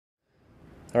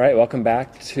All right, welcome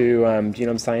back to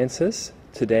Genome Sciences.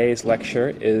 Today's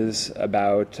lecture is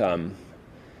about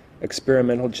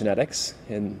experimental genetics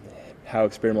and how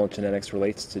experimental genetics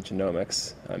relates to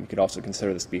genomics. You could also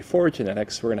consider this before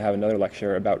genetics. We're going to have another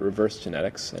lecture about reverse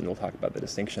genetics, and we'll talk about the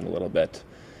distinction a little bit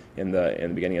in the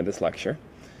beginning of this lecture.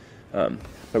 But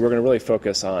we're going to really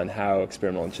focus on how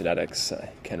experimental genetics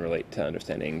can relate to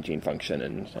understanding gene function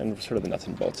and sort of the nuts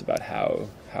and bolts about how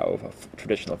a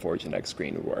traditional forward genetic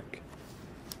screen would work.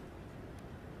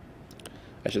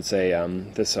 I should say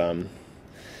this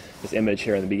image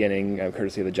here in the beginning,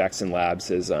 courtesy of the Jackson Labs,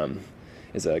 is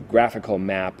a graphical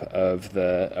map of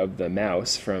the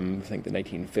mouse from, I think, the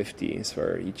 1950s,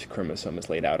 where each chromosome is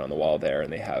laid out on the wall there,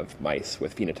 and they have mice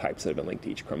with phenotypes that have been linked to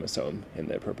each chromosome in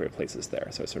the appropriate places there.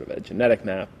 So it's sort of a genetic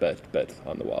map, but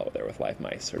on the wall there with live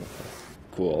mice. Sort of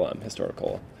a cool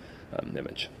historical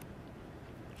image.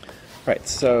 Right,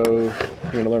 so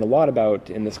we're going to learn a lot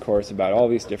in this course about all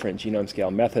these different genome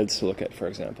scale methods to look at, for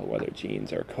example, whether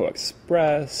genes are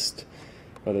co-expressed,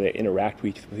 whether they interact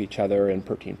with each other in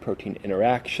protein-protein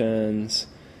interactions,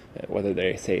 whether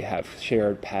they, say, have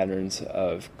shared patterns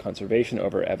of conservation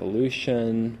over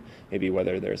evolution, maybe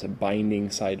whether there's a binding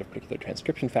site of particular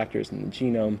transcription factors in the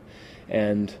genome.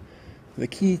 And the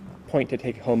key point to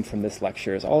take home from this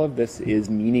lecture is all of this is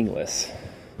meaningless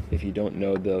if you don't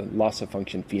know the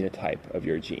loss-of-function phenotype of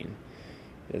your gene.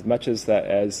 As much as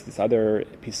these other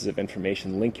pieces of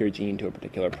information link your gene to a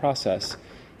particular process,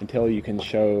 until you can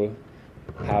show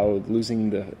how losing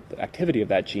the activity of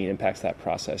that gene impacts that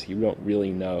process, you don't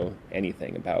really know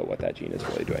anything about what that gene is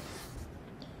really doing.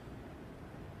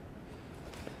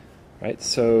 Right,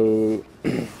 so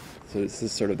this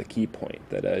is sort of the key point,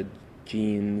 that a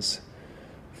gene's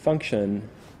function,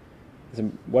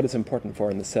 what is important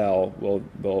for in the cell,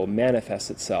 will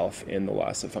manifest itself in the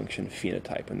loss of function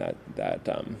phenotype, and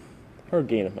or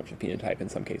gain of function phenotype in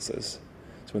some cases.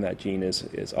 So when that gene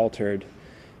is altered,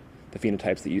 the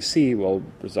phenotypes that you see will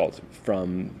result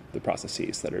from the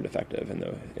processes that are defective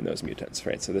in those mutants,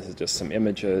 right? So this is just some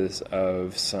images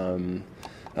of some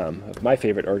of my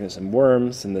favorite organism,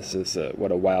 worms, and this is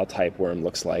what a wild-type worm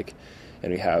looks like.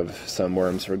 And we have some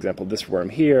worms, for example, this worm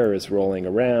here is rolling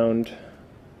around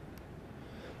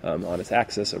on its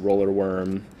axis, a roller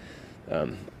worm.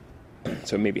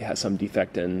 So maybe has some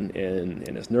defect in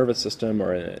its nervous system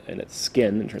or in its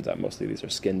skin. It turns out mostly these are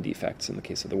skin defects in the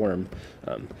case of the worm.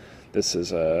 This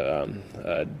is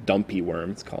a dumpy worm,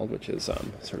 it's called, which is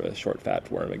sort of a short,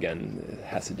 fat worm. Again, it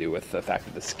has to do with the fact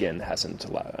that the skin hasn't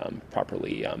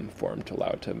properly formed to allow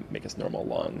it to make its normal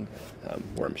long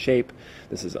worm shape.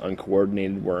 This is an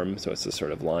uncoordinated worm, so it's just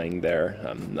sort of lying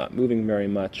there, not moving very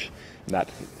much. And that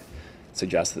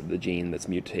suggests that the gene that's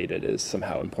mutated is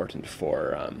somehow important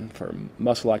for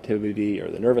muscle activity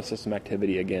or the nervous system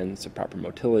activity, again, so proper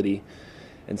motility.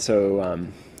 And so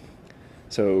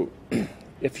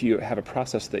if you have a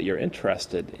process that you're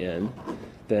interested in,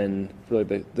 then really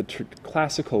the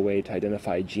classical way to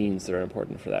identify genes that are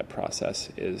important for that process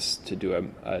is to do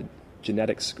a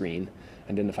genetic screen,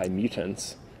 identify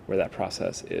mutants where that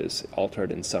process is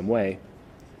altered in some way,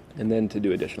 and then to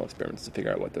do additional experiments to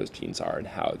figure out what those genes are and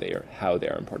how they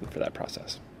are important for that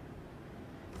process.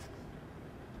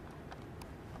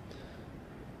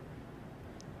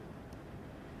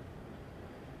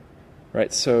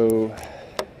 Right, so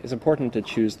it's important to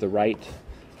choose the right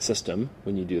system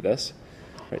when you do this.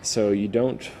 Right, so you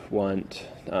don't want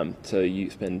to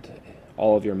spend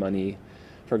all of your money.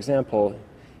 For example,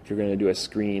 if you're going to do a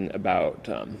screen about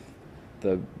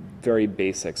the very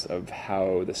basics of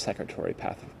how the secretory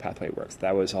pathway works.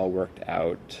 That was all worked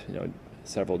out,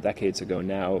 several decades ago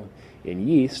now in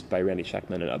yeast by Randy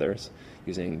Sheckman and others,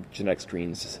 using genetic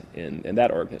screens in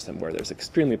that organism where there's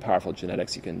extremely powerful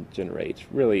genetics. You can generate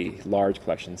really large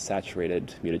collections,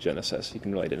 saturated mutagenesis. You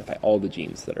can really identify all the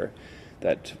genes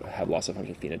that have loss of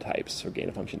function phenotypes or gain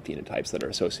of function phenotypes that are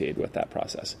associated with that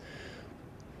process.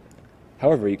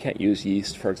 However, you can't use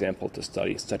yeast, for example, to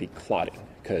study clotting,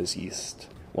 because yeast,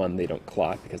 one, they don't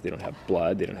clot because they don't have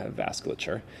blood, they don't have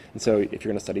vasculature. And so if you're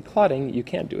going to study clotting, you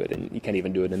can't do it, and you can't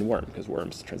even do it in worm, because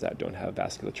worms, it turns out, don't have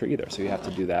vasculature either. So you have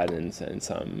to do that in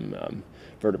some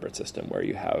vertebrate system where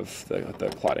you have the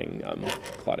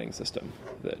clotting system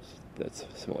that's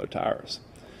similar to ours.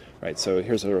 Right, so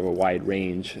here's sort of a wide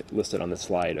range listed on this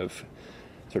slide of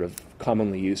sort of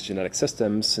commonly used genetic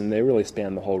systems, and they really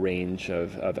span the whole range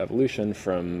of evolution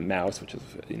from mouse, which is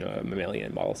a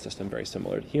mammalian model system very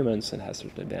similar to humans and has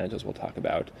certain advantages we'll talk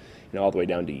about, all the way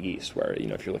down to yeast, where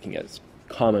if you're looking at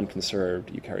common conserved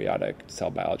eukaryotic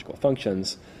cell biological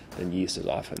functions, then yeast is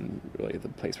often really the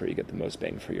place where you get the most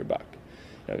bang for your buck.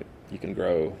 You can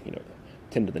grow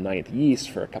 10 to the ninth yeast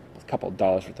for a couple of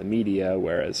dollars worth of media,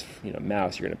 whereas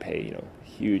mouse you're going to pay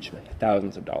huge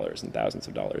thousands of dollars and thousands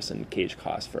of dollars in cage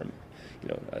costs for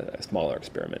a smaller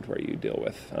experiment where you deal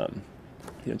with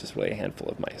just really a handful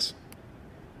of mice.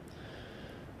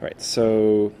 All right,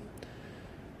 so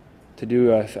to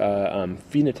do a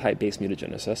phenotype-based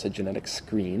mutagenesis, a genetic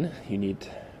screen, you need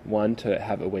to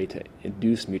have a way to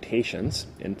induce mutations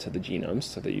into the genomes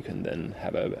so that you can then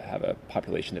have a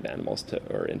population of animals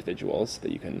or individuals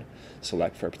that you can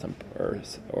select for some or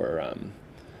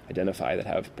identify that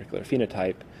have a particular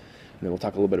phenotype. And then we'll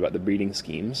talk a little bit about the breeding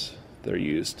schemes that are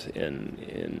used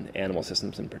in animal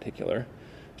systems in particular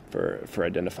for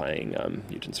identifying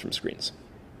mutants from screens.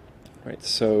 Right.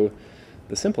 So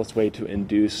the simplest way to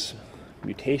induce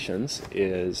mutations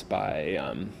is by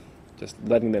just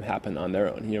letting them happen on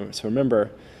their own. So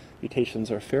remember, mutations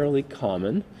are fairly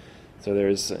common. So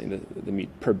there's the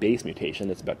per base mutation.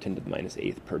 It's about 10 to the minus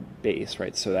 8th per base,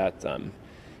 right? So that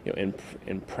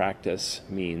in practice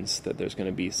means that there's going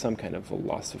to be some kind of a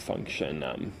loss of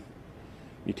function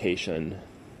mutation.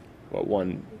 Well,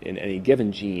 one in any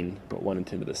given gene, but 1 in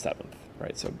 10 to the 7th,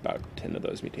 right? So about 10 of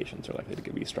those mutations are likely to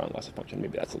give you strong loss of function.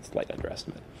 Maybe that's a slight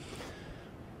underestimate.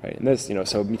 Right, and this,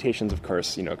 so mutations, of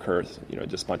course, occur,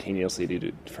 just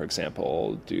spontaneously for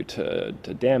example, due to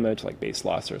damage like base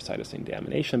loss or cytosine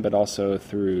deamination, but also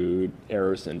through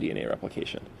errors in DNA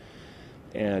replication.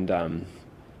 And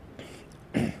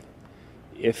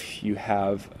if you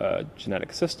have a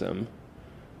genetic system,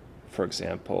 for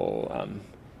example,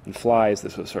 in flies,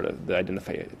 this was sort of the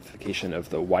identification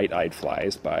of the white-eyed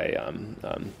flies by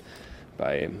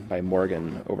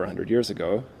Morgan over 100 years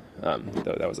ago.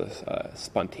 That was a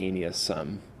spontaneous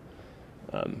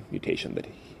mutation that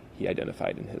he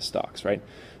identified in his stocks, right?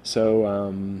 So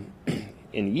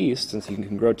in yeast, since you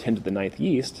can grow 10 to the 9th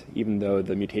yeast, even though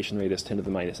the mutation rate is 10 to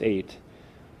the minus 8,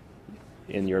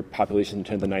 in your population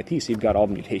 10 to the 9th yeast, you've got all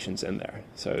the mutations in there.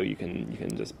 So you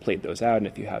can just plate those out, and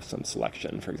if you have some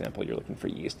selection, for example, you're looking for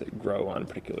yeast that grow on a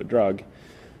particular drug,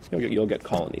 you'll get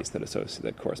colonies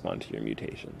that correspond to your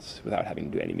mutations without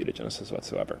having to do any mutagenesis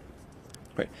whatsoever.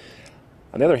 Right.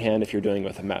 On the other hand, if you're dealing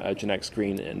with a genetic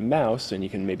screen in mouse, and you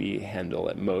can maybe handle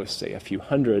at most, say, a few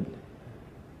hundred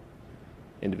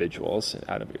individuals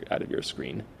out of your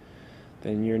screen,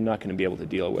 then you're not going to be able to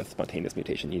deal with spontaneous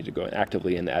mutation. You need to go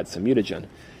actively and add some mutagen.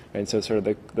 And so sort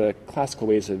of the classical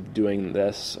ways of doing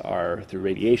this are through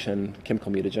radiation,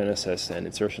 chemical mutagenesis, and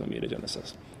insertional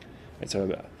mutagenesis. And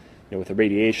so with the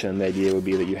radiation, the idea would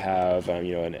be that you have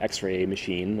an X-ray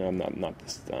machine, not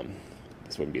this.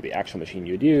 This wouldn't be the actual machine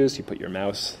you'd use. You put your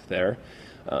mouse there.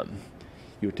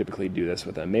 You would typically do this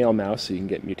with a male mouse, so you can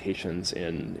get mutations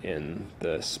in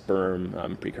the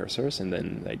sperm precursors, and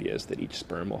then the idea is that each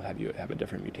sperm will have a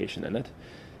different mutation in it,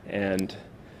 and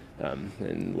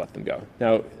let them go.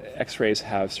 Now, X-rays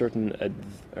have certain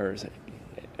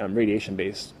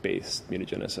radiation-based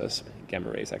mutagenesis.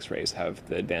 Gamma rays, X-rays have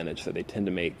the advantage that they tend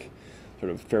to make sort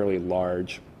of fairly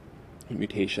large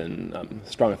mutation,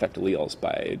 strong effect alleles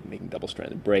by making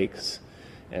double-stranded breaks,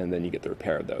 and then you get the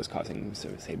repair of those, causing,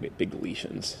 say, big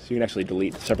deletions. So you can actually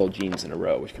delete several genes in a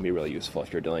row, which can be really useful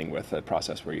if you're dealing with a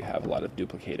process where you have a lot of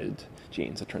duplicated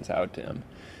genes. It turns out in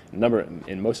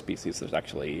most species, there's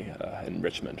actually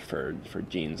enrichment for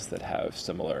genes that have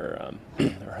similar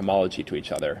or homology to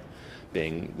each other,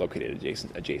 being located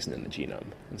adjacent in the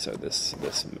genome. And so this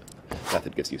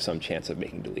method gives you some chance of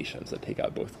making deletions that take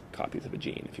out both copies of a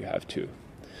gene if you have two.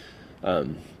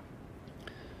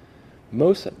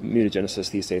 Most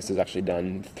mutagenesis these days is actually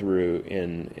done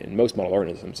in most model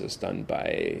organisms is done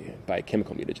by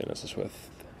chemical mutagenesis with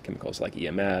chemicals like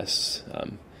EMS,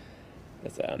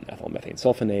 ethyl methane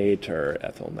sulfonate, or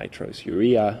ethyl nitrose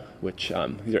urea, which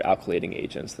these are alkylating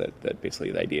agents that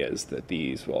basically the idea is that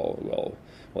these will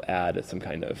add some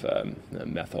kind of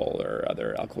methyl or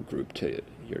other alkyl group to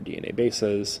your DNA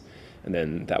bases, and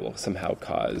then that will somehow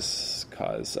cause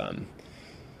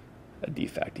a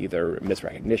defect, either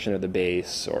misrecognition of the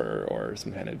base or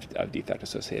some kind of defect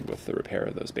associated with the repair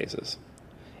of those bases.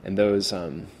 And those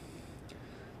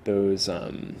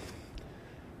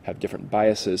have different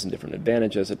biases and different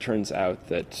advantages. It turns out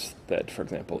that for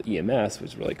example, EMS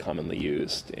was really commonly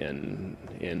used in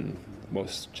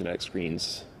most genetic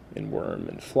screens in worm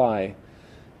and fly,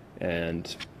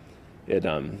 and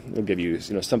it'll give you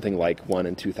something like 1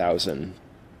 in 2,000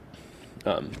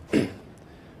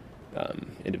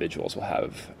 individuals will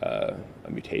have a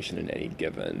mutation in any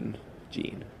given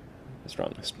gene, a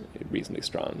reasonably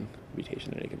strong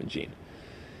mutation in any given gene.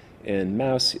 In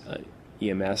mouse,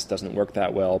 EMS doesn't work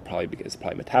that well, probably because it's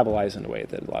probably metabolized in a way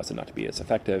that allows it not to be as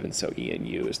effective, and so E and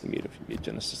U is the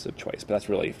mutagenesis of choice. But that's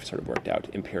really sort of worked out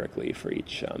empirically for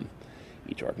each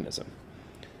organism.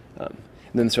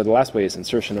 And then so the last way is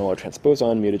insertional or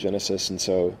transposon mutagenesis, and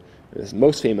so it's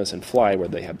most famous in fly, where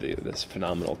they have this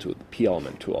phenomenal tool, the P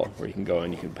element tool, where you can go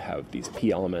and you can have these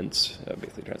P elements,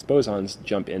 basically transposons,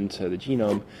 jump into the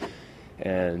genome,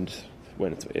 and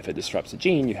if it disrupts a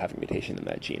gene, you have a mutation in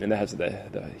that gene. And that has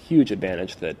the huge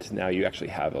advantage that now you actually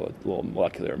have a little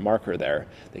molecular marker there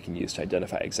that you can use to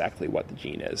identify exactly what the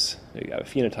gene is. If you have a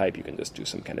phenotype, you can just do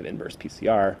some kind of inverse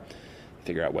PCR,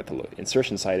 figure out what the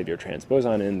insertion site of your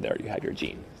transposon is, there you have your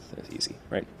gene. It's easy,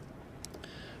 right?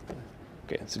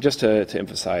 Okay, so just to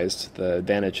emphasize, the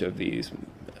advantage of these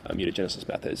mutagenesis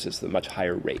methods is the much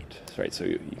higher rate, right? So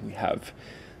you can have,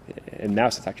 in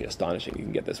mouse it's actually astonishing, you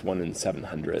can get this 1 in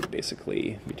 700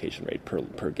 basically mutation rate per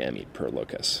gamete per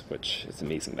locus, which is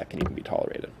amazing that can even be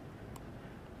tolerated.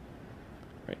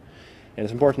 Right? And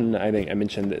it's important, I think I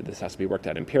mentioned that this has to be worked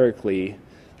out empirically.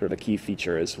 Sort of a key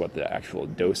feature is what the actual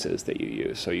dose is that you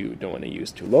use. So you don't want to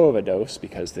use too low of a dose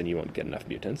because then you won't get enough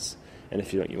mutants. And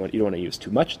if you don't want to use too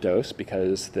much dose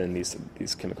because then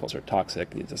these chemicals are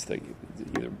toxic,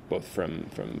 either both from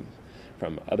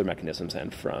other mechanisms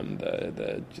and from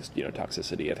the just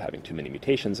toxicity of having too many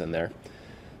mutations in there.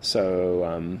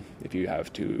 So if you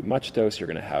have too much dose, you're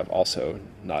going to have also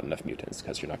not enough mutants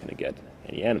because you're not going to get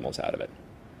any animals out of it.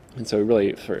 And so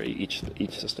really for each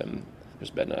system,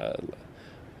 there's been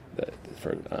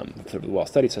for the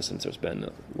well-studied systems, there's been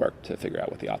work to figure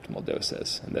out what the optimal dose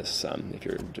is. And this, if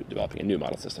you're developing a new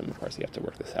model system, of course, you have to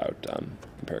work this out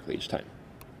empirically each time.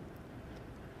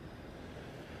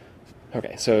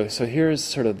 Okay, so here's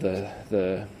sort of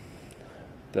the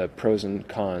pros and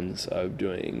cons of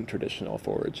doing traditional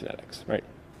forward genetics, right?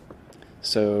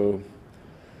 So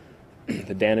the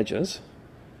advantages,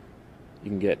 you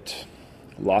can get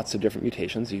lots of different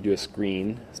mutations. You do a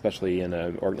screen, especially in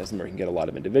an organism where you can get a lot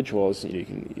of individuals, you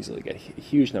can easily get a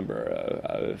huge number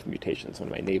of mutations. One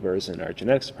of my neighbors in our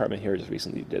genetics department here just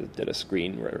recently did a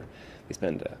screen where they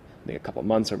spent I think a couple of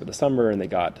months over the summer, and they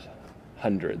got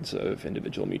hundreds of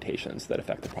individual mutations that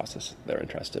affect the process they're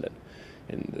interested in.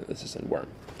 And this is in worm.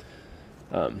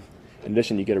 In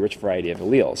addition, you get a rich variety of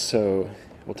alleles. So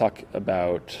we'll talk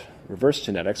about reverse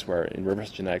genetics, where in reverse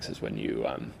genetics is when you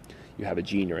have a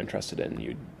gene you're interested in,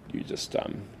 you just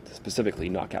specifically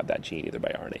knock out that gene either by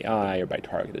RNAi or by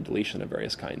targeted deletion of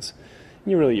various kinds.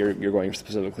 And you're going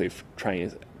specifically trying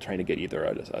to get either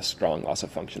a strong loss of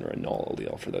function or a null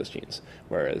allele for those genes.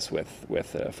 Whereas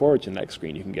with a forward genetic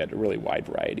screen, you can get a really wide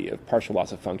variety of partial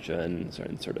loss of function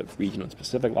and sort of regional and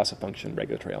specific loss of function,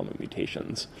 regulatory element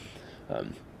mutations. You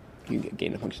can get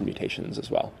gain of function mutations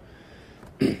as well.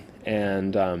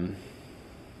 And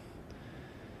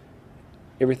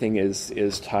everything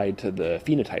is tied to the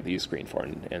phenotype that you screen for.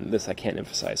 And this I can't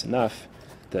emphasize enough,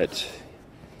 that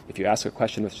if you ask a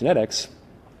question with genetics,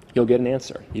 you'll get an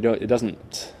answer.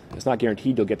 It's not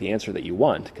guaranteed you'll get the answer that you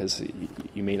want, because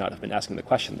you may not have been asking the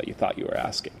question that you thought you were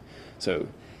asking. So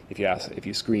if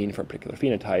you screen for a particular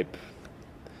phenotype,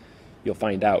 you'll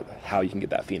find out how you can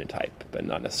get that phenotype, but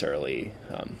not necessarily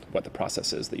what the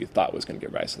process is that you thought was going to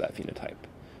give rise to that phenotype.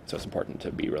 So it's important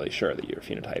to be really sure that your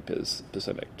phenotype is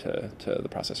specific to the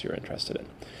process you're interested in.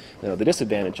 Now, the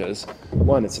disadvantages,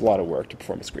 one, it's a lot of work to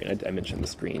perform a screen. I mentioned the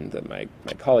screen that my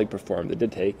colleague performed. It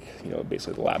did take,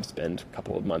 basically the lab spent a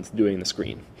couple of months doing the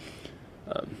screen.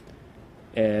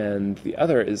 And the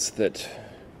other is that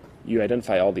you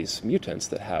identify all these mutants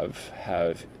that have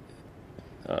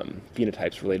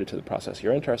phenotypes related to the process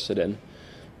you're interested in,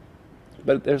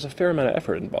 but there's a fair amount of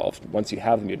effort involved once you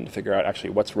have the mutant to figure out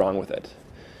actually what's wrong with it.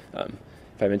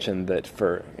 If I mentioned that,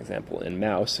 for example, in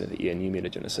mouse, in the E and U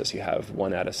mutagenesis, you have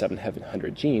 1 out of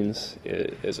 700 genes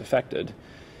is affected.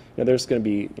 There's going to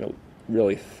be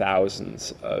really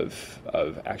thousands of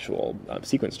actual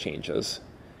sequence changes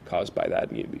caused by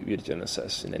that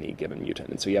mutagenesis in any given mutant.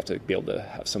 And so you have to be able to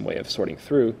have some way of sorting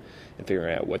through and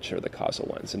figuring out which are the causal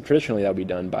ones. And traditionally that would be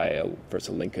done by first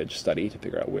a linkage study to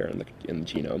figure out where in the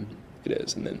genome it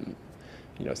is, and then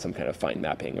some kind of fine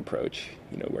mapping approach,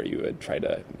 where you would try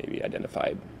to maybe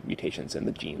identify mutations in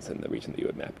the genes in the region that you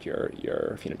had mapped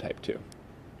your phenotype to.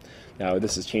 Now,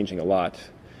 this is changing a lot.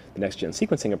 The next-gen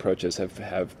sequencing approaches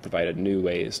have provided new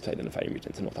ways to identify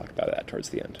mutants, and we'll talk about that towards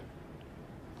the end.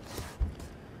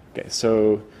 Okay,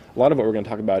 so a lot of what we're going to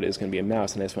talk about is going to be in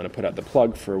mouse, and I just want to put out the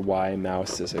plug for why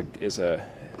mouse is a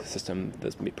system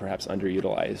that's perhaps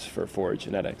underutilized for forward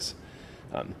genetics.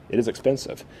 It is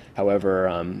expensive. However,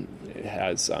 it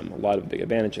has a lot of big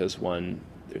advantages. One,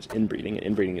 there's inbreeding, and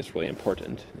inbreeding is really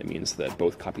important. It means that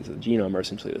both copies of the genome are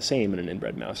essentially the same in an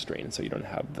inbred mouse strain, so you don't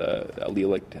have the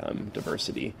allelic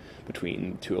diversity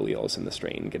between two alleles in the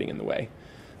strain getting in the way.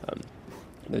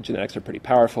 The genetics are pretty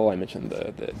powerful. I mentioned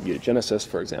the mutagenesis,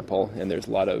 for example, and there's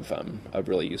a lot of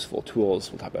really useful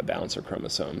tools. We'll talk about balancer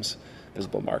chromosomes,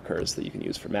 visible markers that you can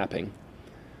use for mapping.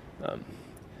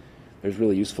 There's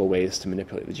really useful ways to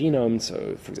manipulate the genome.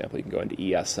 So, for example, you can go into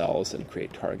ES cells and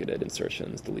create targeted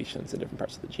insertions, deletions in different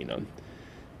parts of the genome.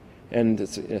 And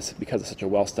it's because it's such a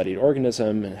well-studied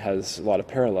organism and has a lot of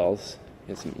parallels.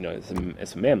 It's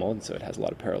a mammal, and so it has a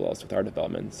lot of parallels with our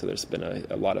development. So there's been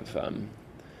a lot of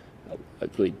a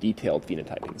really detailed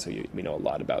phenotyping. So we know a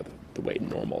lot about the way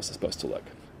normals are supposed to look.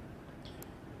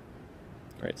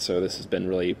 Right. So this has been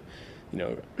really,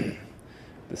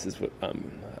 this is what,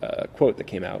 a quote that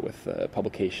came out with the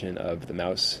publication of the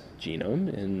mouse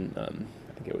genome in,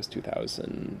 I think it was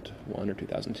 2001 or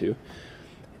 2002.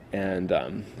 And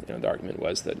the argument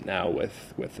was that now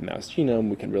with the mouse genome,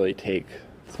 we can really take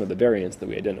some of the variants that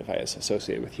we identify as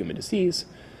associated with human disease,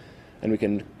 and we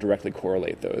can directly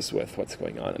correlate those with what's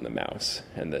going on in the mouse,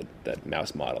 and that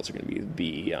mouse models are going to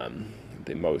be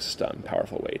the most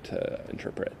powerful way to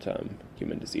interpret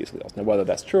human disease alleles. Now, whether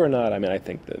that's true or not, I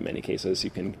think that in many cases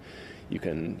you can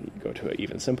go to an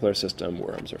even simpler system,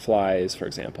 worms or flies, for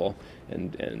example,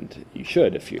 and you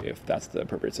should if that's the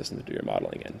appropriate system to do your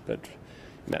modeling in.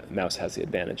 But mouse has the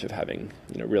advantage of having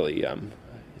really in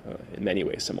many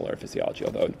ways similar physiology,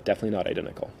 although definitely not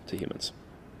identical to humans.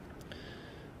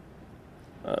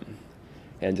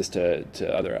 And just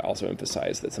to also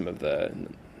emphasize that some of the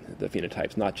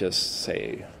phenotypes, not just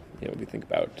say, we think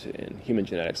about in human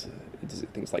genetics,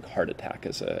 things like heart attack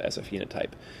as a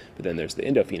phenotype, but then there's the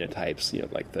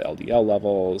endophenotypes, like the LDL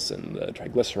levels and the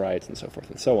triglycerides and so forth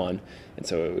and so on. And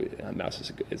so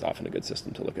mouse is often a good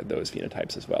system to look at those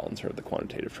phenotypes as well and sort of the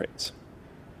quantitative traits.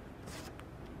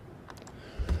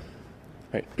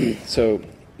 Right. So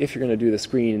if you're going to do the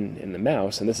screen in the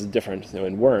mouse, and this is different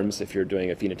in worms, if you're doing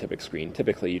a phenotypic screen,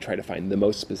 typically you try to find the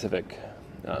most specific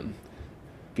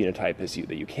phenotype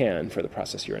that you can for the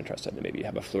process you're interested in. Maybe you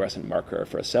have a fluorescent marker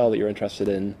for a cell that you're interested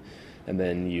in, and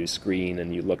then you screen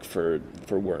and you look for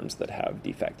worms that have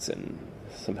defects in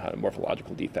somehow a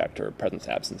morphological defect or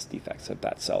presence-absence defects of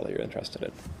that cell that you're interested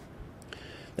in.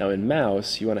 Now in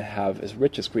mouse, you want to have as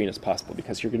rich a screen as possible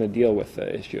because you're going to deal with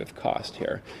the issue of cost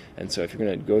here. And so if you're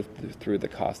going to go through the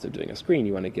cost of doing a screen,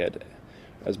 you want to get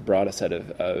as broad a set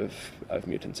of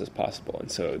mutants as possible. And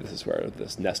so this is where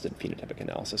this nested phenotypic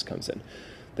analysis comes in.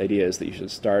 The idea is that you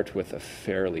should start with a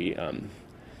fairly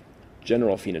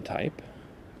general phenotype,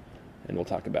 and we'll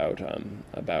talk about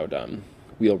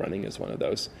wheel running as one of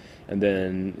those. And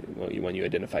then when you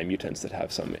identify mutants that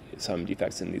have some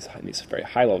defects in these very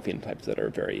high-level phenotypes that are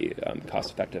very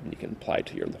cost-effective and you can apply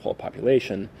to your whole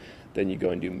population, then you go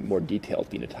and do more detailed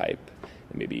phenotype,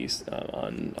 and maybe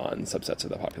on subsets of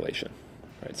the population.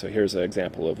 Right, so here's an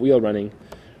example of wheel running.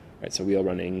 Right, so wheel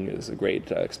running is a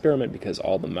great experiment because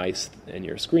all the mice in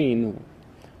your screen,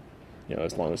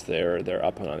 as long as they're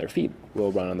up and on their feet,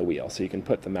 will run on the wheel. So you can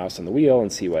put the mouse on the wheel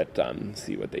and see what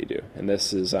they do. And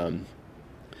this is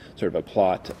sort of a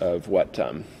plot of what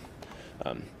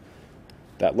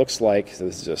that looks like. So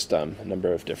this is just a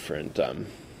number of different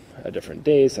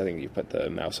days. I think you put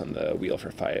the mouse on the wheel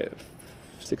for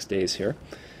 6 days here.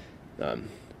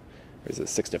 There's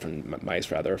 6 different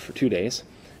mice, rather, for 2 days.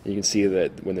 And you can see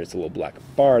that when there's a little black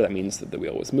bar, that means that the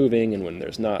wheel was moving, and when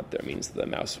there's not, that means the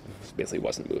mouse basically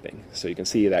wasn't moving. So you can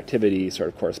see the activity sort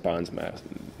of corresponds.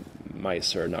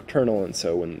 Mice are nocturnal, and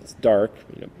so when it's dark,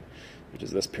 which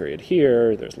is this period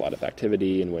here, there's a lot of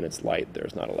activity, and when it's light,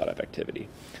 there's not a lot of activity.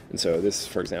 And so this,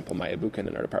 for example, Maya Buchan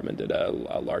in our department did a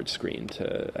large screen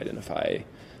to identify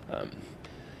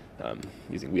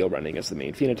using wheel running as the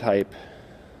main phenotype.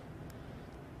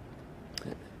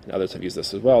 And others have used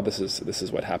this as well. This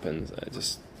is what happens.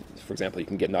 Just for example, you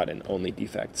can get not only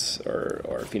defects or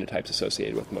phenotypes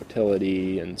associated with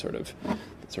motility and sort of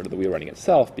the wheel running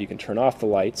itself, but you can turn off the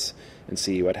lights and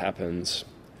see what happens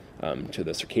to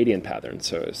the circadian pattern.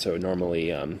 So normally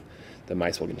the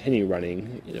mice will continue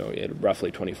running, in a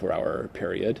roughly 24-hour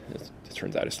period. It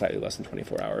turns out it's slightly less than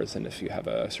 24 hours, and if you have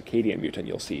a circadian mutant,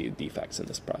 you'll see defects in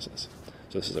this process.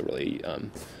 So this is a really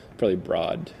fairly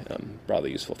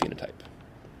broadly useful phenotype.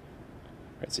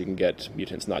 Right, so you can get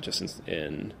mutants not just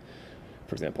in,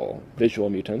 for example,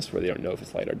 visual mutants where they don't know if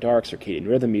it's light or dark, circadian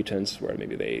rhythm mutants where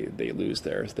maybe they lose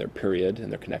their period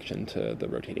and their connection to the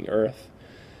rotating Earth.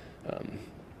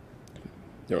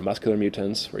 Neuromuscular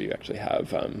mutants where you actually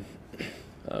have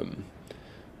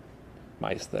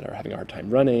mice that are having a hard time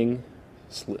running,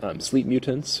 sleep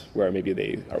mutants, where maybe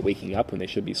they are waking up when they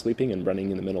should be sleeping and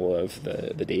running in the middle of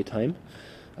the daytime,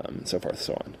 and so forth,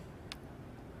 so on.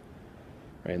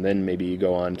 Right, and then maybe you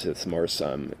go on to some more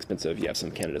expensive, you have some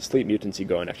candidate sleep mutants, you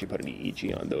go and actually put an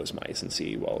EEG on those mice and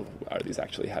see, well, are these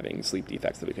actually having sleep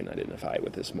defects that we can identify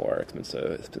with this more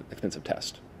expensive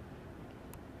test.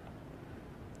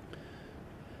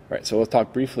 All right, so let's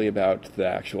talk briefly about the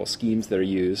actual schemes that are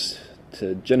used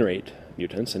to generate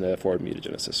mutants in a forward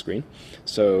mutagenesis screen.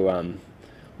 So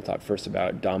we'll talk first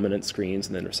about dominant screens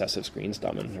and then recessive screens.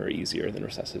 Dominant are easier than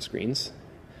recessive screens.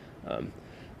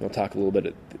 We'll talk a little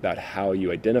bit about how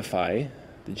you identify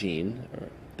the gene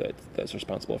that's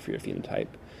responsible for your phenotype.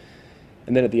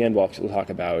 And then at the end, we'll talk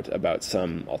about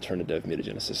some alternative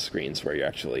mutagenesis screens where you're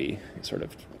actually sort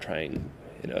of trying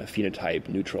in a phenotype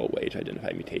neutral way to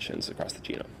identify mutations across the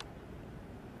genome.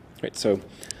 Right, so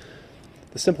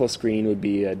the simplest screen would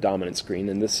be a dominant screen,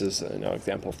 and this is an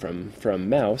example from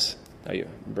mouse. Now you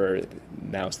remember,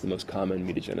 mouse, the most common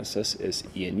mutagenesis is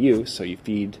E and U, so you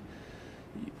feed,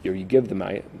 or you give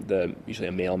usually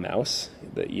a male mouse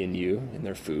the E and U in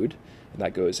their food, and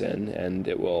that goes in, and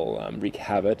it will wreak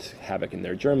havoc in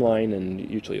their germline, and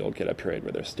usually you'll get a period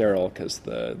where they're sterile because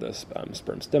the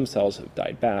sperm stem cells have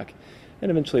died back,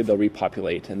 and eventually they'll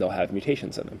repopulate and they'll have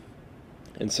mutations in them.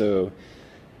 And so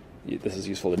this is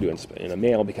useful to do in a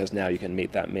male because now you can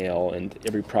mate that male, and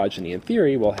every progeny in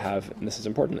theory will have, and this is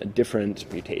important, a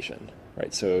different mutation,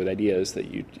 right? So the idea is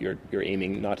that you're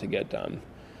aiming not to get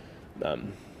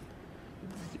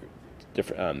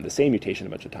the same mutation a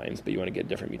bunch of times, but you want to get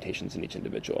different mutations in each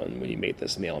individual. And when you mate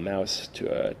this male mouse to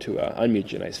a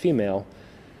unmutagenized female,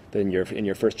 then in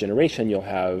your first generation you'll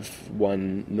have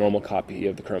one normal copy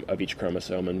of each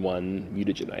chromosome and one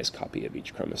mutagenized copy of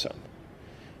each chromosome.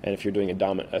 And if you're doing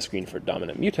a screen for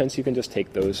dominant mutants, you can just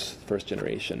take those first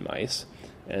generation mice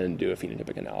and do a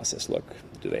phenotypic analysis. Look,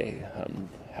 do they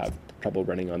have trouble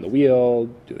running on the wheel?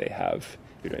 Do they have,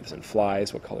 if you're doing this in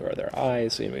flies, what color are their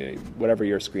eyes? So, whatever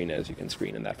your screen is, you can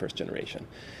screen in that first generation.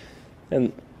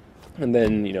 And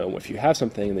then, if you have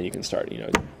something, then you can start,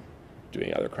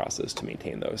 doing other crosses to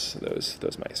maintain those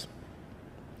mice.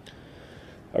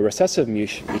 A recessive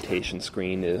mutation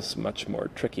screen is much more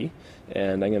tricky,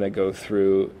 and I'm going to go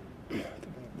through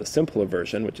the simpler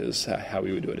version, which is how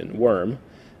we would do it in worm.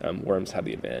 Worms have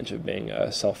the advantage of being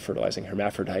a self-fertilizing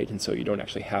hermaphrodite, and so you don't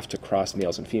actually have to cross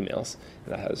males and females.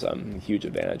 And that has huge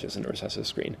advantages in a recessive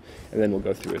screen. And then we'll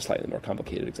go through a slightly more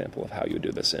complicated example of how you would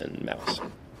do this in mouse.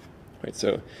 Right,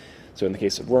 so in the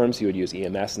case of worms, you would use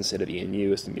EMS instead of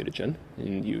ENU as the mutagen,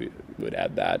 and you would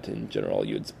add that. In general,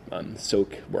 you would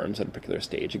soak worms at a particular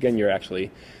stage. Again, the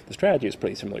strategy is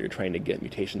pretty similar. You're trying to get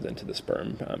mutations into the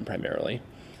sperm primarily,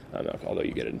 although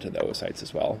you get it into the oocytes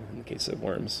as well in the case of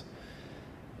worms.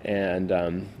 And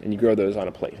you grow those on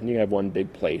a plate. And you have one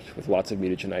big plate with lots of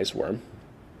mutagenized worm.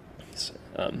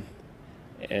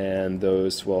 And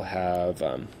those will have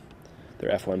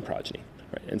their F1 progeny.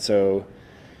 Right? And so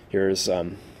here's...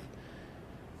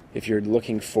 if you're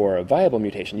looking for a viable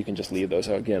mutation, you can just leave those,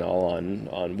 again, all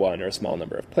on one or a small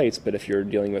number of plates. But if you're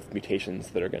dealing with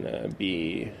mutations that are going to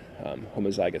be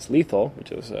homozygous lethal,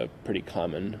 which is a pretty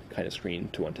common kind of screen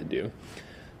to want to do,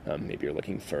 maybe you're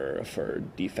looking for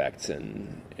defects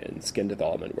in skin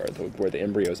development where the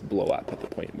embryos blow up at the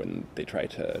point when they try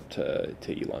to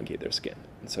elongate their skin.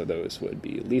 And so those would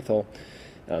be lethal.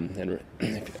 And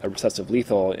a recessive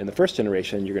lethal in the first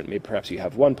generation, perhaps you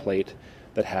have one plate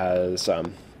that has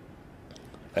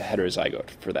a heterozygote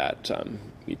for that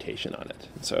mutation on it.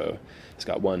 So it's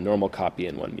got one normal copy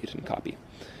and one mutant copy.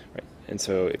 Right? And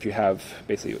so if you have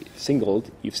basically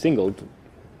you've singled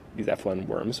these F1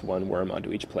 worms, one worm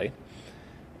onto each plate.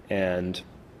 And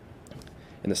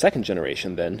in the second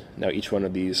generation then, now each one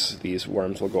of these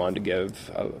worms will go on to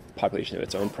give a population of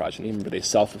its own progeny. Remember, they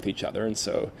self with each other, and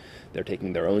so they're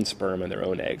taking their own sperm and their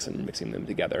own eggs and mixing them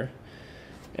together.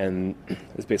 And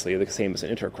it's basically the same as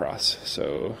an intercross.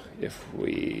 So if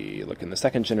we look in the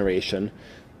second generation,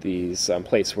 these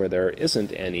plates where there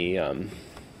isn't any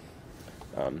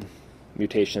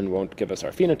mutation won't give us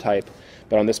our phenotype,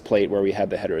 but on this plate where we had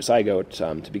the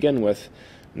heterozygote to begin with,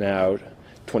 now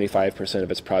 25% of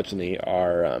its progeny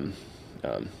are,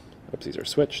 these are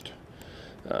switched.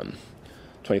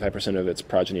 25% of its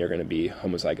progeny are going to be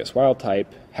homozygous wild type,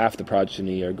 half the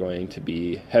progeny are going to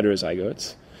be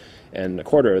heterozygotes, and a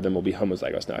quarter of them will be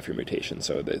homozygous now for your mutation.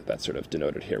 So that's sort of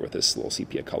denoted here with this little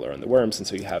sepia color on the worms, and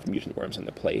so you have mutant worms on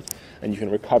the plate, and you can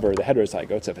recover the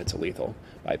heterozygotes if it's a lethal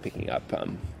by picking up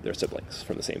their siblings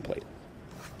from the same plate.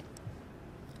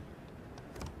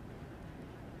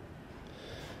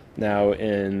 Now,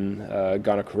 in a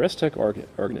gonochoristic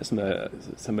organism,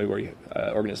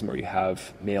 organism where you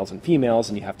have males and females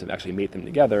and you have to actually mate them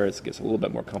together, it gets a little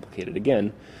bit more complicated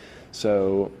again.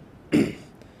 So the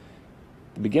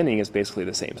beginning is basically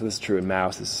the same. So this is true in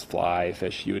mouse, this is fly,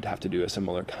 fish. You would have to do a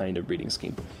similar kind of breeding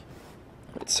scheme.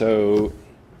 So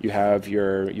you have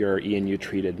your ENU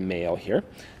treated male here.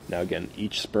 Now again,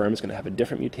 each sperm is going to have a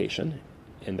different mutation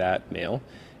in that male,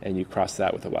 and you cross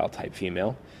that with a wild type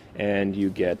female, and you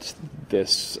get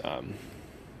this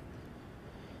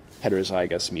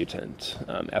heterozygous mutant,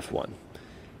 F1.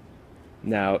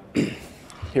 Now,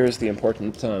 here's the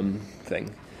important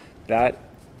thing. That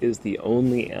is the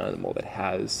only animal that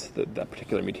has that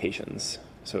particular mutations.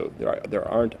 So there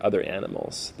aren't other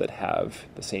animals that have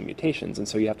the same mutations, and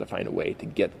so you have to find a way to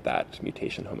get that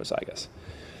mutation homozygous.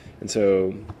 And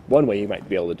so one way you might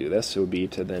be able to do this would be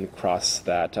to then cross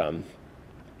that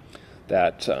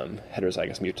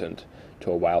heterozygous mutant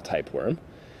to a wild type worm,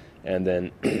 and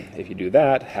then if you do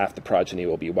that, half the progeny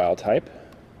will be wild type,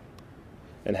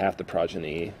 and half the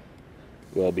progeny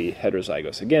will be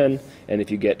heterozygous again. And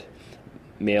if you get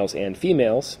males and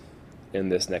females in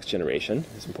this next generation,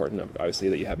 it's important obviously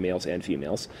that you have males and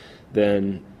females,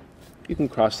 then you can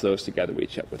cross those together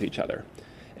with each other.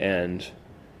 And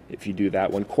if you do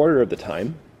that 1/4 of the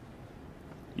time,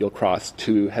 you'll cross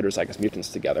two heterozygous mutants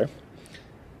together,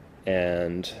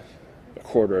 and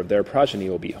 1/4 of their progeny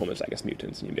will be homozygous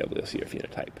mutants, and you'll be able to see your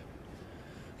phenotype.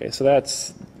 Okay, so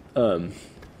that's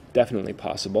definitely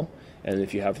possible, and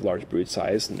if you have large brood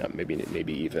size,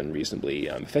 maybe even reasonably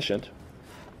efficient.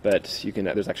 But you can,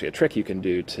 there's actually a trick you can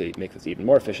do to make this even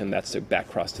more efficient. That's to back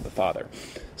cross to the father.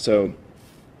 So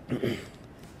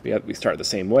we start the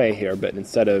same way here, but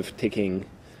instead of taking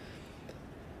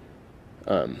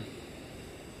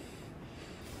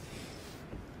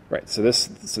right, so this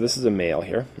is a male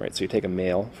here, right? So you take a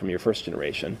male from your first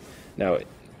generation. Now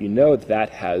you know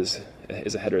that is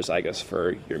a heterozygous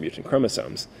for your mutant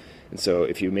chromosomes, and so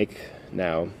if you make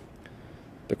now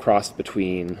the cross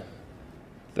between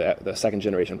the second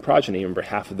generation progeny, remember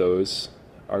half of those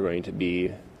are going to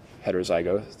be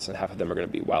heterozygotes and half of them are going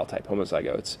to be wild type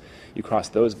homozygotes. You cross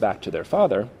those back to their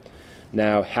father.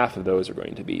 Now half of those are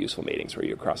going to be useful matings where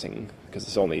you're crossing, because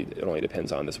it only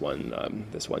depends on this one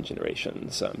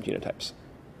generation's genotypes.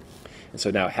 And so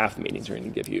now half the matings are going to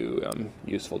give you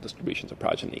useful distributions of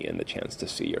progeny and the chance to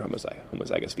see your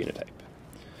homozygous phenotype.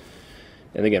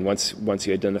 And again, once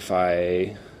you identify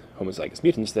homozygous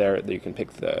mutants there, you can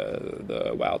pick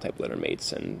the wild type litter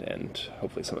mates, and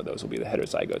hopefully some of those will be the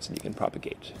heterozygotes, and you can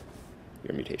propagate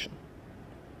your mutation.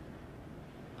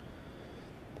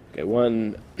 Okay,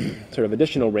 one sort of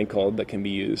additional wrinkle that can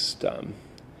be used,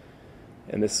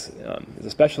 and this is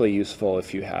especially useful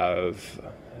if you have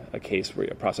a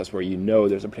process where you know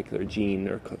there's a particular gene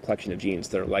or collection of genes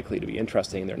that are likely to be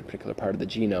interesting, they're in a particular part of the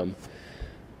genome,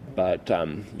 but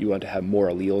you want to have more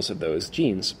alleles of those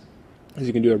genes. Is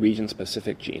you can do a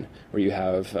region-specific gene where you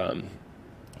have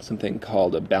something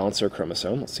called a balancer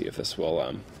chromosome. Let's see if this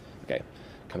will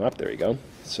come up. There you go.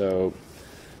 So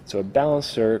a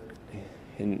balancer,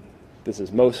 this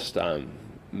is most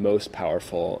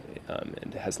powerful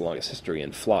and has the longest history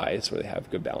in flies, where they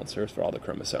have good balancers for all the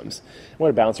chromosomes. And what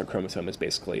a balancer chromosome is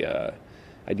basically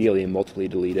ideally a multiply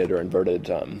deleted or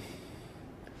inverted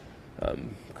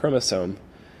chromosome.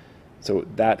 So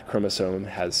that chromosome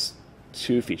has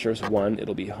two features. One,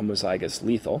 it'll be homozygous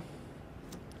lethal,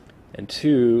 and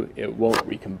two, it won't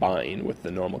recombine with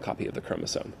the normal copy of the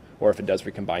chromosome, or if it does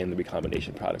recombine, the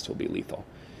recombination products will be lethal.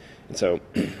 And so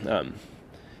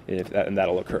and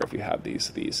that'll occur if you have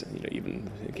these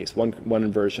even in case one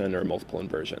inversion or multiple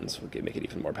inversions will make it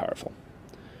even more powerful.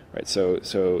 Right, so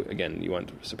again, you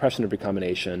want suppression of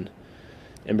recombination,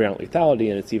 embryonic lethality,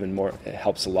 and it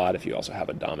helps a lot if you also have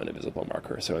a dominant visible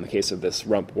marker. So in the case of this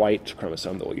rump white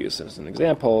chromosome that we'll use as an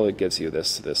example, it gives you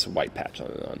this white patch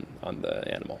on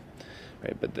the animal,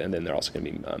 right? And then they're also going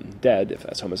to be dead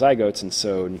as homozygotes, and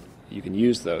so you can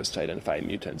use those to identify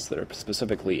mutants that are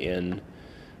specifically in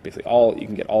basically you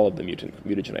can get all of the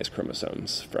mutagenized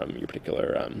chromosomes from your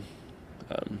particular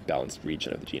balanced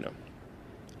region of the genome.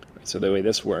 Right, so the way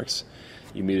this works,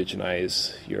 you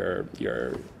mutagenize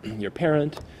your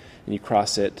parent, and you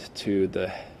cross it to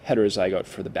the heterozygote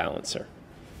for the balancer.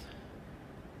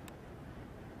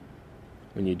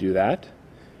 When you do that,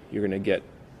 you're going to get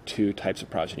two types of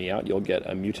progeny out. You'll get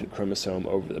a mutant chromosome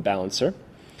over the balancer,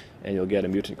 and you'll get a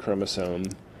mutant chromosome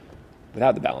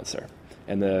without the balancer.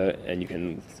 And you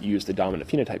can use the dominant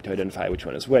phenotype to identify which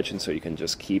one is which, and so you can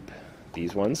just keep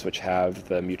these ones, which have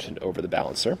the mutant over the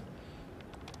balancer.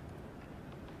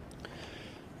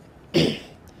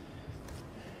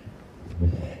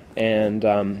 And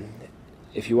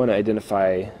if you want to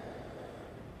identify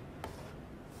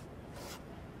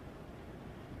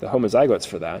the homozygotes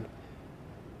for that,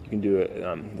 you can do it.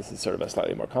 This is sort of a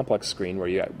slightly more complex screen where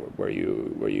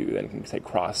you then can say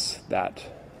cross that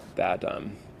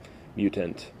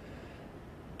mutant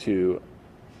to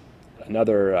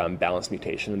another balanced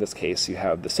mutation. In this case, you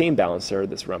have the same balancer,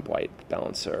 this rump white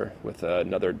balancer, with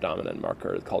another dominant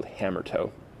marker called hammer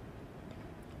toe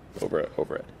over it,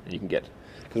 and you can get,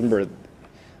 because remember,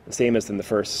 the same as in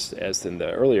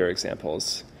the earlier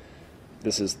examples,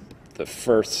 this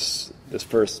first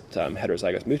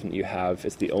heterozygous mutant you have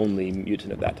is the only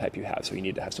mutant of that type you have, so you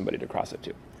need to have somebody to cross it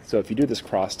to. So if you do this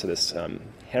cross to this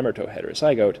hammer toe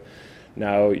heterozygote,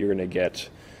 now you're going to get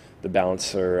the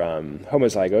balancer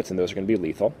homozygotes, and those are going to be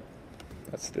lethal.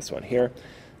 That's this one here.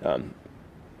 And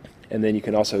then you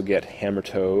can also get hammer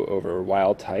toe over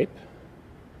wild type.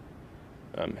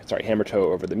 Hammer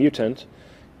toe over the mutant,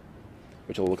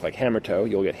 which will look like hammer toe.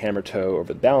 You'll get hammer toe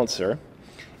over the balancer,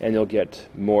 and you'll get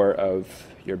more of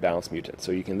your balanced mutant.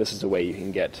 So this is a way you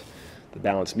can get the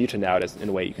balanced mutant out in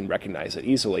a way you can recognize it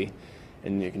easily,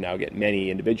 and you can now get many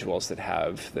individuals that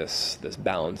have this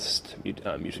balanced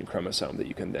mutant chromosome that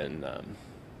you can then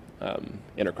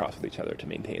intercross with each other to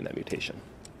maintain that mutation.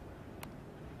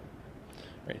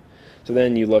 Right. So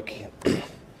then you look.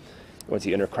 Once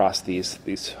you intercross these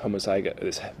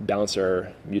this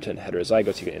balancer mutant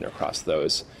heterozygotes, you can intercross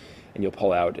those, and you'll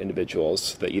pull out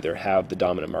individuals that either have the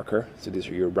dominant marker, so these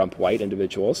are your rump white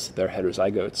individuals, they're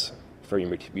heterozygotes for your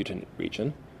mutant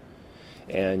region,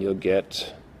 and you'll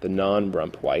get the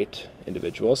non-rump white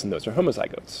individuals, and those are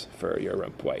homozygotes for your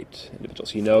rump white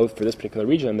individuals. You know for this particular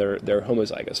region they're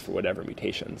homozygous for whatever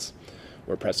mutations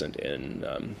were present in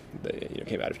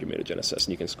came out of your mutagenesis, and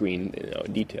you can screen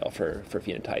in detail for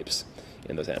phenotypes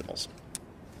in those animals.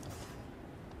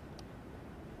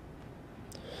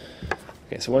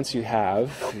 Okay, so once you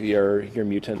have your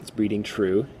mutants breeding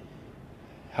true,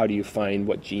 how do you find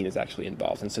what gene is actually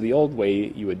involved? And so the old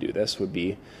way you would do this would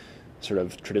be sort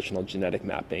of traditional genetic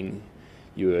mapping.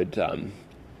 You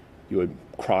would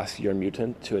cross your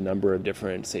mutant to a number of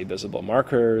different, say, visible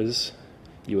markers.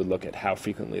 You would look at how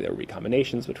frequently there were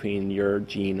recombinations between your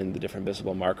gene and the different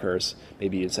visible markers.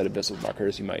 Maybe instead of visible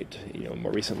markers, you might,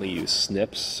 more recently use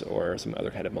SNPs or some other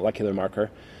kind of molecular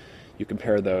marker. You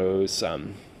compare those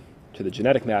to the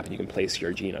genetic map, and you can place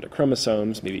your gene onto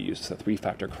chromosomes. Maybe use a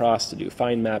 3-factor cross to do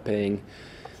fine mapping.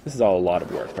 This is all a lot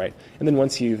of work, right? And then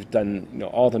once you've done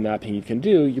all the mapping you can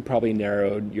do, you probably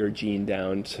narrowed your gene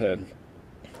down to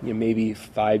maybe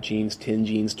 5 genes, 10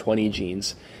 genes, 20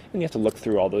 genes, and you have to look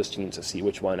through all those genes to see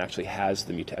which one actually has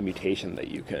the mutation that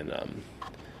you can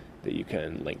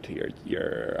link to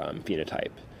your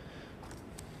phenotype.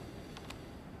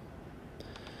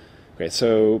 Okay,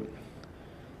 so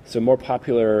more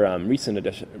popular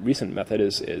recent method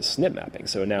is SNP mapping.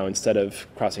 So now instead of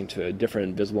crossing to a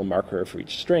different visible marker for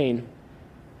each strain,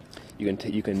 you can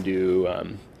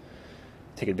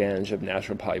take advantage of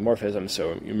natural polymorphism.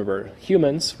 So you remember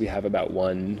humans, we have about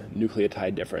 1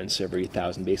 nucleotide difference every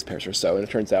 1,000 base pairs or so, and it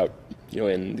turns out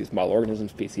in these model organism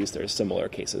species there's similar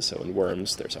cases. So in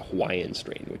worms there's a Hawaiian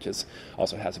strain which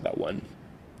also has about 1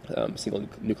 single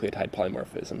nucleotide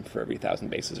polymorphism for every 1,000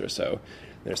 bases or so.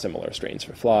 There are similar strains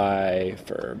for fly,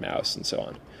 for mouse, and so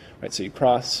on. Right, so you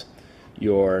cross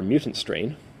your mutant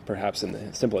strain. Perhaps in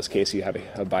the simplest case you have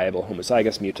a viable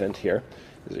homozygous mutant here.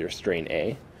 This is your strain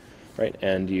A, right?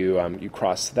 And you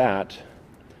cross that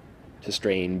to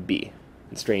strain B.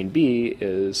 And strain B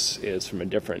is from a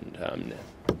different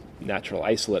natural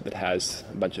isolate that has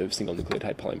a bunch of single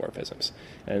nucleotide polymorphisms.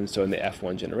 And so in the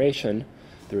F1 generation,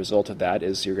 the result of that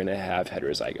is you're going to have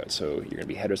heterozygotes. So you're going to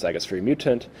be heterozygous for your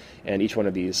mutant, and each one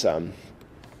of these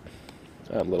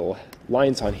little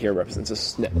lines on here represents a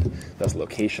SNP. That's the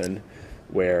location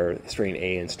where strain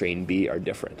A and strain B are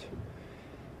different.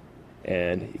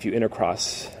 And if you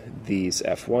intercross these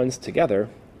F1s together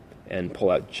and pull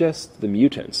out just the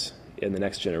mutants in the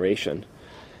next generation,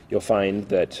 you'll find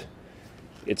that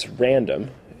it's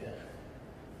random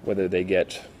whether they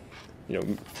get,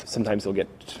 sometimes they'll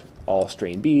get all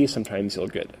strain B, sometimes you'll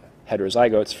get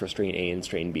heterozygotes for strain A and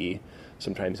strain B,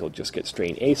 sometimes you'll just get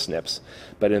strain A SNPs,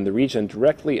 but in the region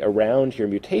directly around your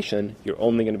mutation, you're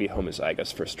only going to be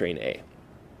homozygous for strain A.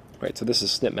 Right, so this is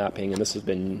SNP mapping, and this has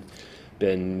been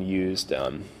used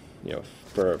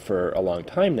for a long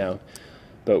time now,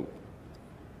 but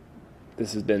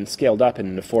this has been scaled up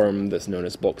in a form that's known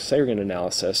as bulk segregant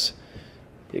analysis.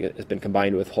 It's been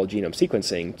combined with whole genome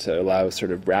sequencing to allow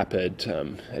sort of rapid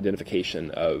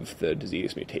identification of the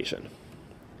disease mutation.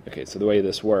 Okay, so the way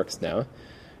this works now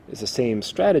is the same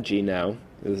strategy now.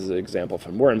 This is an example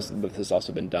from worms, but this has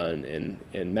also been done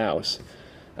in mouse.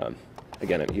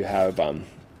 Again, you have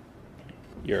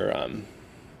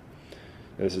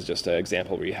this is just an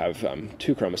example where you have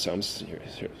 2 chromosomes. Here,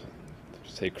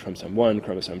 say chromosome 1,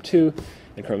 chromosome 2,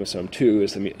 and chromosome 2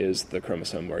 is the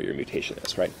chromosome where your mutation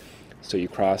is, right? So you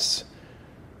cross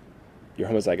your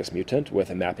homozygous mutant with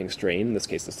a mapping strain, in this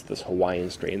case this Hawaiian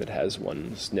strain that has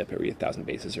 1 SNP every 1,000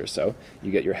 bases or so.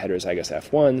 You get your heterozygous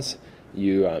F1s,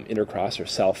 you intercross or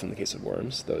self in the case of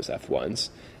worms, those F1s,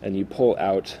 and you pull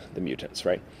out the mutants,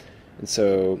 right? And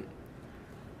so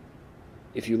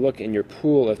if you look in your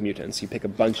pool of mutants, you pick a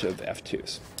bunch of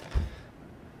F2s.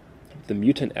 The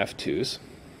mutant F2s,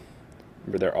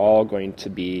 remember, they're all going to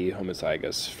be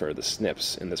homozygous for the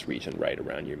SNPs in this region right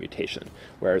around your mutation,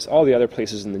 whereas all the other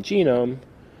places in the genome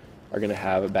are going to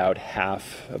have about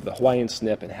half of the Hawaiian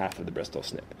SNP and half of the Bristol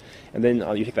SNP. And then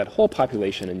you take that whole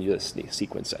population and you just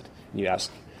sequence it. And you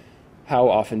ask, how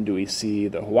often do we see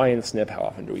the Hawaiian SNP? How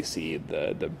often do we see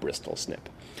the Bristol SNP?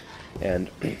 And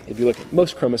if you look at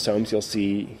most chromosomes, you'll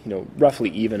see, roughly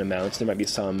even amounts. There might be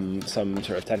some sort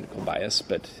of technical bias,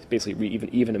 but basically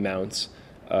even amounts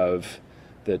of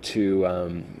the two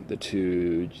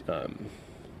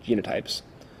genotypes.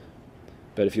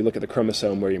 But if you look at the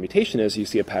chromosome where your mutation is, you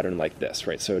see a pattern like this,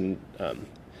 right? So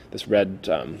this red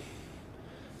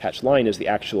hatched line is the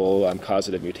actual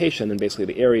causative mutation, and basically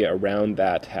the area around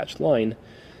that hatched line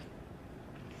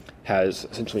has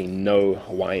essentially no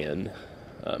Hawaiian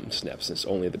SNPs. It's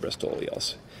only the Bristol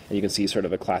alleles. And you can see sort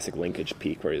of a classic linkage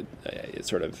peak where it's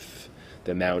sort of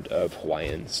the amount of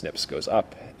Hawaiian SNPs goes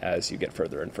up as you get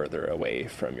further and further away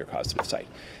from your causative site.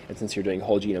 And since you're doing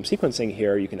whole genome sequencing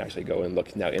here, you can actually go and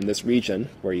look now in this region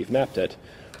where you've mapped it,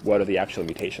 what are the actual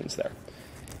mutations there?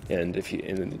 And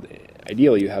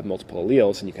ideally you have multiple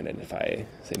alleles, and you can identify,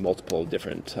 say, multiple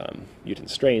different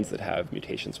mutant strains that have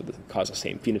mutations that cause the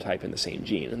same phenotype in the same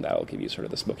gene, and that will give you sort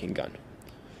of the smoking gun.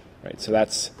 Right, so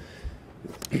that's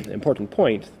an important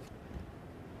point.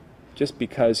 Just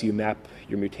because you map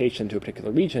your mutation to a particular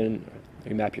region,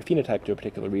 you map your phenotype to a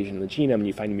particular region in the genome, and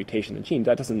you find a mutation in the gene,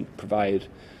 that doesn't provide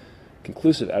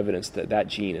conclusive evidence that that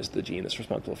gene is the gene that's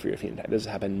responsible for your phenotype. This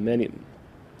has happened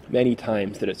many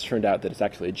times that it's turned out that it's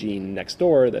actually a gene next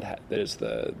door that is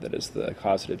the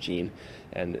causative gene,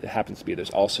 and it happens to be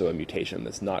there's also a mutation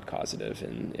that's not causative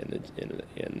in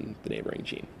the neighboring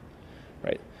gene,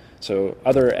 right? So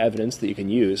other evidence that you can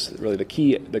use, really the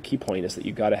key point is that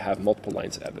you've got to have multiple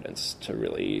lines of evidence to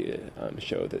really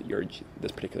show that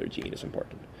this particular gene is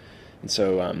important. And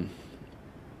so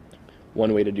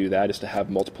one way to do that is to have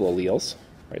multiple alleles,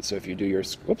 right? So if you do your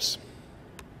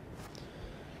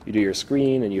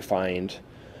screen and you find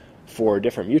 4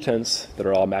 different mutants that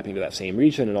are all mapping to that same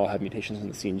region and all have mutations in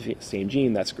the same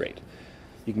gene, that's great.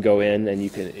 You can go in and you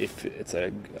can, if it's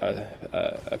a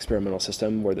experimental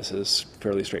system where this is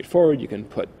fairly straightforward, you can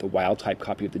put the wild type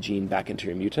copy of the gene back into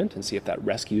your mutant and see if that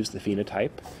rescues the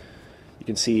phenotype. You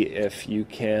can see if you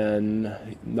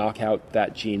can knock out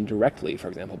that gene directly, for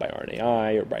example, by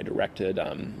RNAi or by directed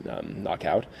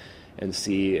knockout, and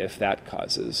see if that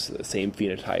causes the same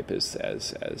phenotype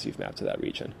as you've mapped to that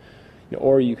region.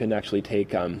 Or you can actually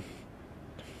take, and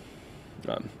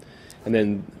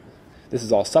then this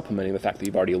is all supplementing the fact that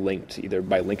you've already linked either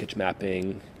by linkage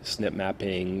mapping, SNP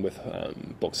mapping with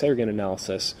bulk segregant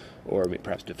analysis, or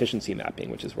perhaps deficiency mapping,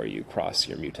 which is where you cross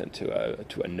your mutant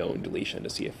to a known deletion to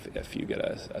see if you get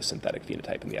a synthetic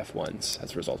phenotype in the F1s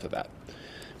as a result of that.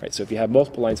 Right, so if you have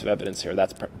multiple lines of evidence here,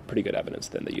 that's pretty good evidence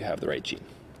then that you have the right gene.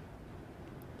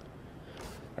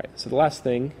 Right, so the last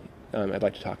thing I'd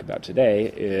like to talk about today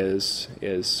is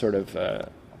sort of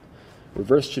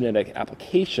reverse genetic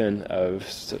application of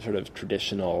sort of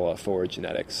traditional forward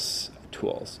genetics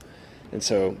tools. And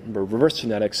so reverse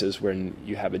genetics is when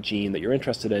you have a gene that you're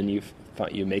interested in, you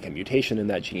make a mutation in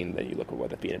that gene, then you look at what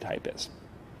the phenotype is.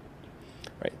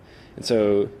 Right? And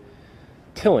so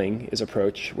tilling is an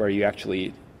approach where you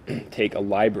actually take a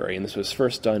library, and this was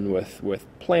first done with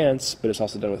plants, but it's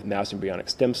also done with mouse embryonic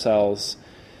stem cells.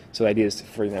 So the idea is,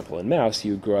 for example, in mouse,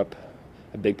 you grow up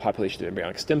a big population of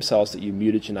embryonic stem cells that you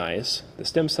mutagenize the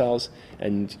stem cells,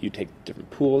 and you take different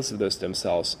pools of those stem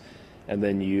cells, and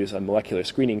then you use a molecular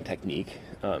screening technique.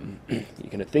 You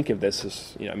can think of this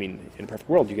as, in a perfect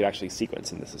world, you could actually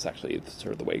sequence, and this is actually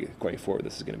sort of the way going forward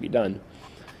this is going to be done.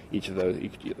 Each of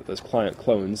those client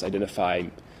clones identify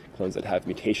clones that have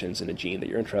mutations in a gene that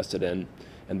you're interested in,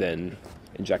 and then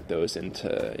inject those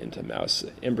into mouse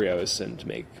embryos and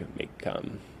make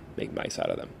mice out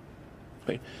of them.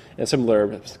 Right. And a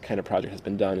similar kind of project has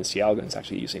been done in C. elegans,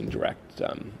 actually using direct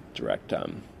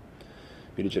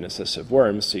mutagenesis of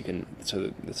worms.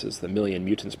 So this is the Million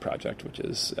Mutants Project, which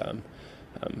is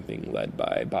being led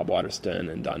by Bob Waterston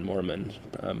and Don Moorman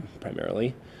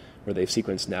primarily, where they've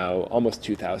sequenced now almost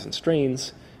 2,000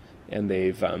 strains, and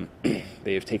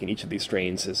they've taken each of these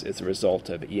strains as a result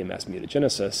of EMS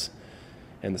mutagenesis,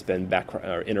 and it's been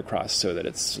intercrossed so that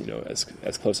it's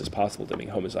as close as possible to being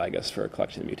homozygous for a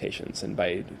collection of mutations. And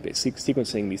by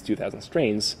sequencing these 2,000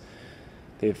 strains,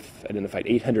 they've identified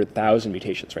 800,000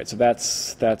 mutations, right? So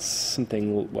that's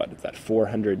something, what is that,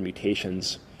 400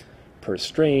 mutations per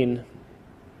strain.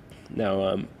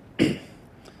 Now,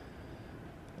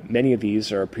 many of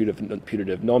these are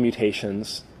putative null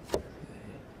mutations.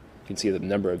 You can see the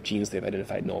number of genes they've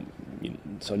identified null.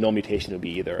 So null mutation would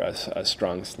be either a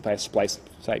strong splice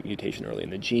site mutation early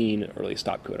in the gene, early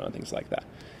stop codon, things like that.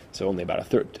 So only about a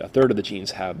third of the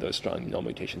genes have those strong null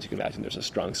mutations. You can imagine there's a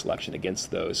strong selection against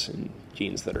those in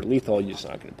genes that are lethal. You're just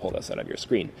not going to pull those out of your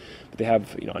screen. But they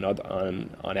have,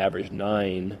 on average,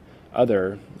 9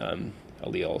 other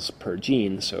alleles per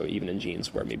gene. So even in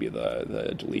genes where maybe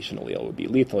the deletion allele would be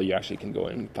lethal, you actually can go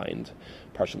and find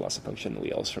partial loss of function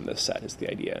alleles from this set, is the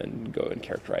idea, and go and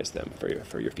characterize them for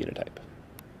your phenotype.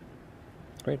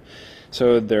 Right.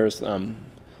 So there's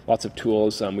lots of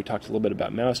tools. We talked a little bit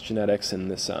about mouse genetics, and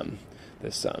this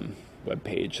web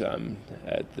page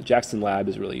at the Jackson Lab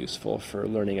is really useful for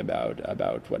learning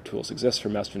about what tools exist for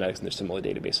mouse genetics, and there's similar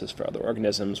databases for other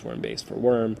organisms, worm-based for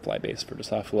worm, fly-based for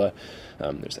Drosophila.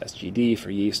 There's SGD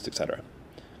for yeast, etc.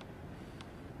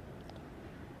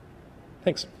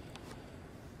 Thanks.